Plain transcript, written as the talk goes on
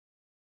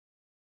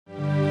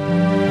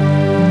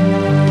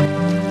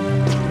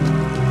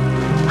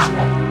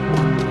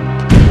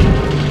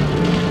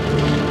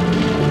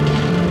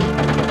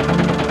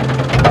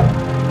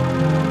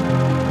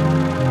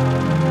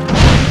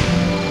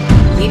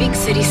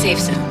safe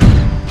zone.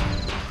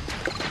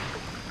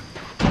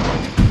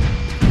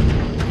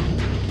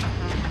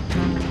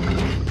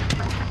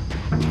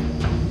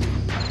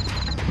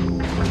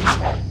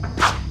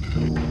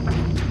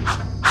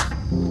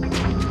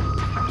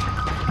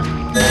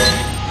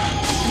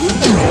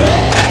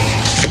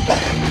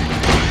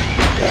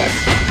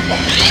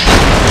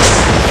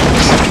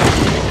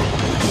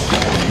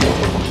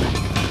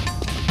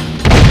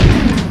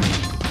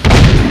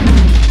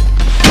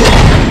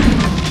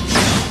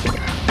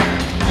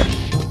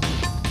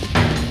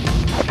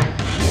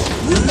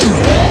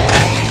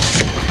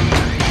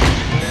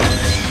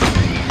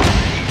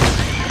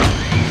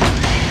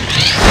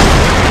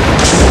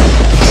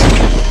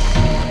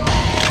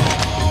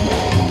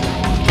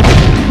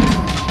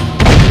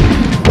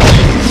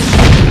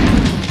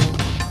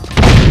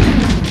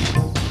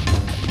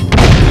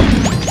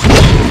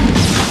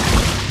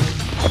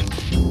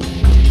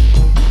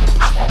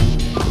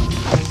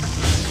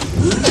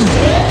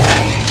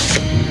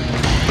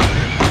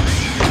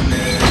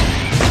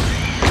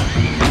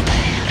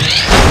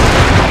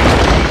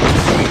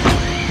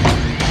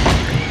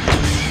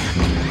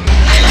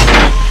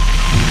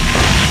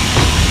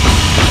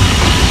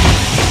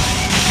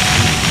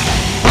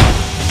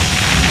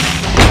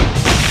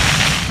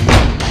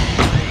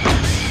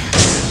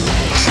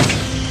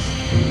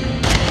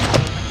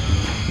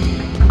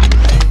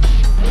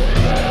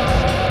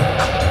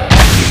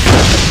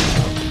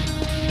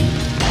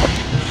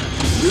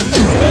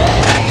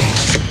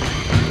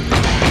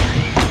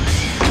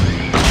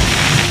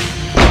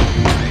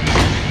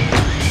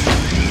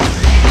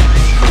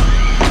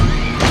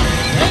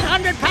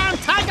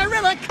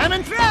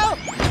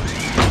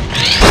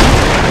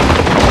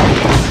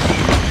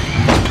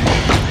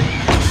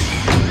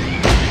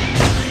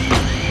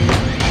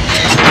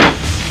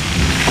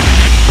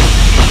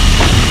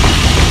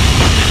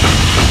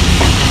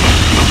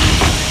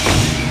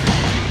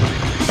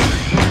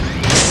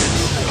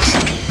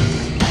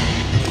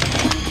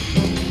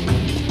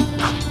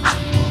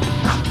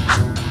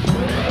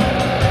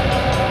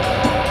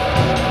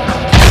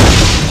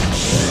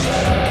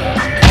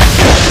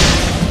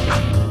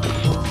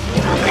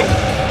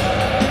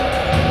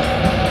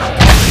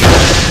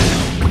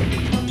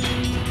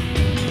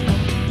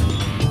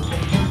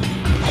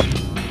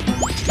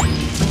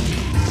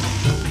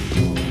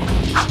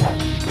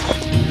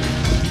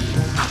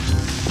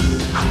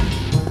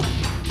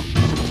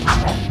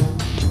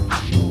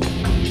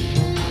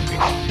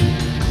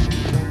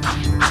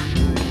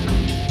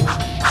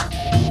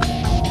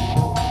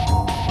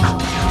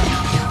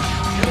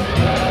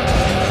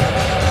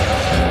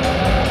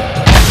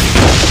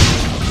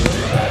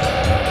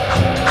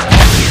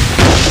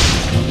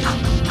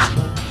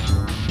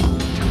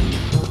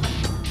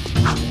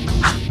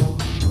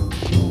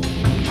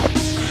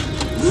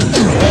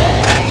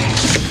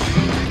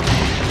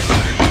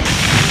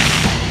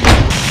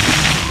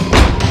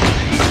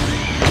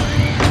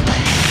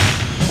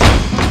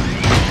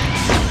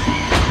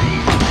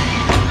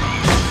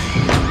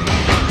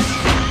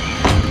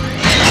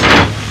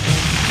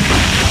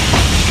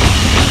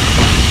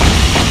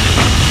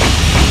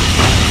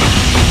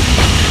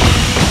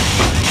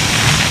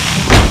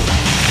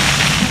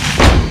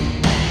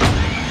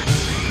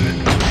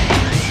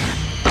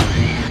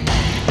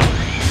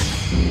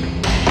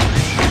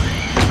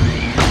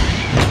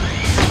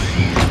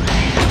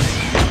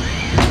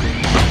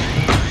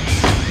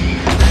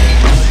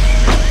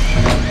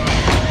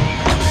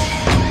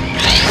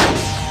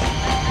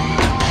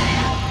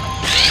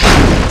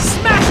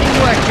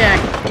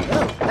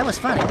 That was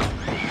funny.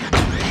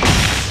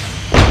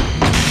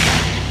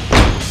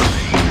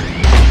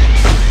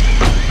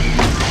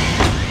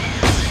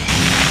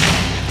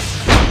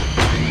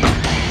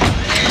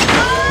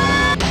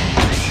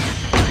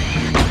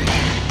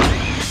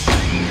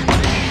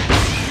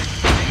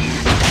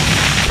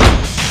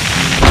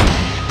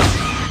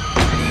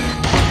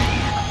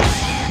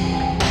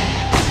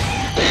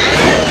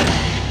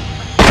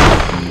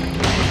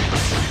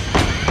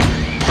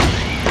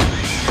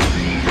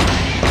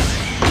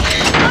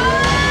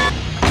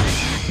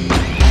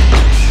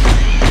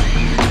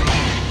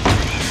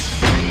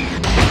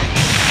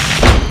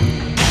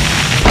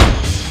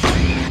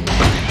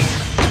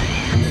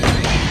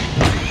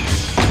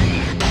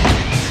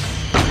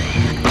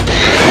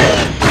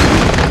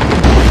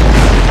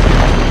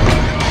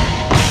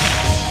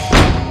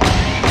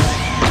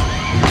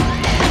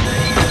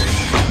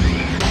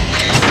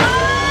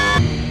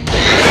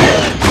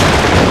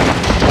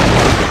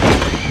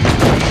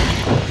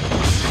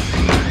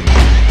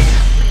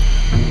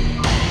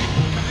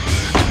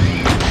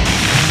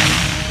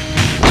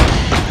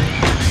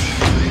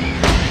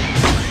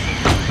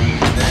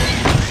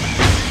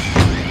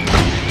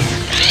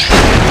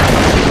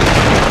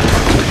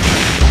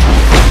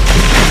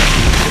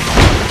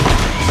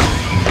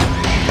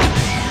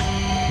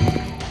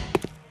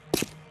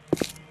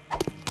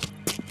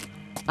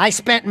 I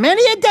spent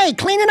many a day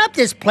cleaning up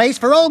this place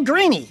for old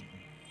Greenie.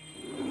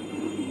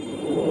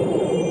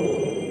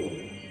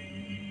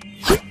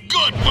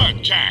 Good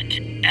work, Jack.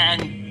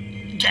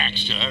 And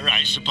Daxter,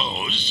 I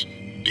suppose.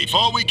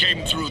 Before we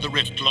came through the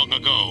rift long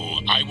ago,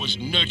 I was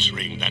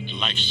nurturing that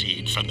life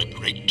seed from the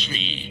great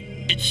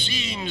tree. It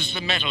seems the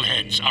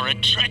metalheads are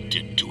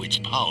attracted to its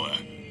power.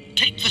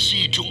 Take the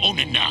seed to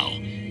Onin now.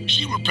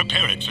 She will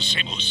prepare it for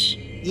Seamus.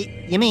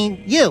 You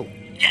mean you?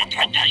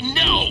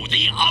 No,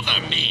 the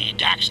other me,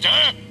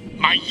 Daxter.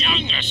 My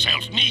younger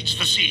self needs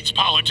the seed's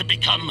power to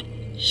become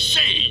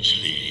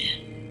sagely.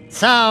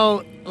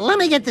 So, let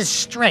me get this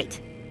straight.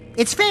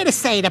 It's fair to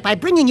say that by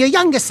bringing your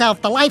younger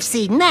self the life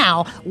seed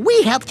now,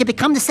 we helped you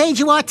become the sage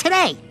you are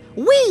today.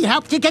 We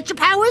helped you get your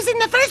powers in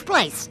the first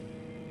place.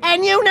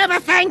 And you never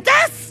thanked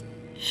us?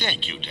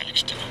 Thank you,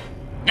 Daxter.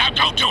 Now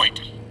go do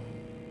it!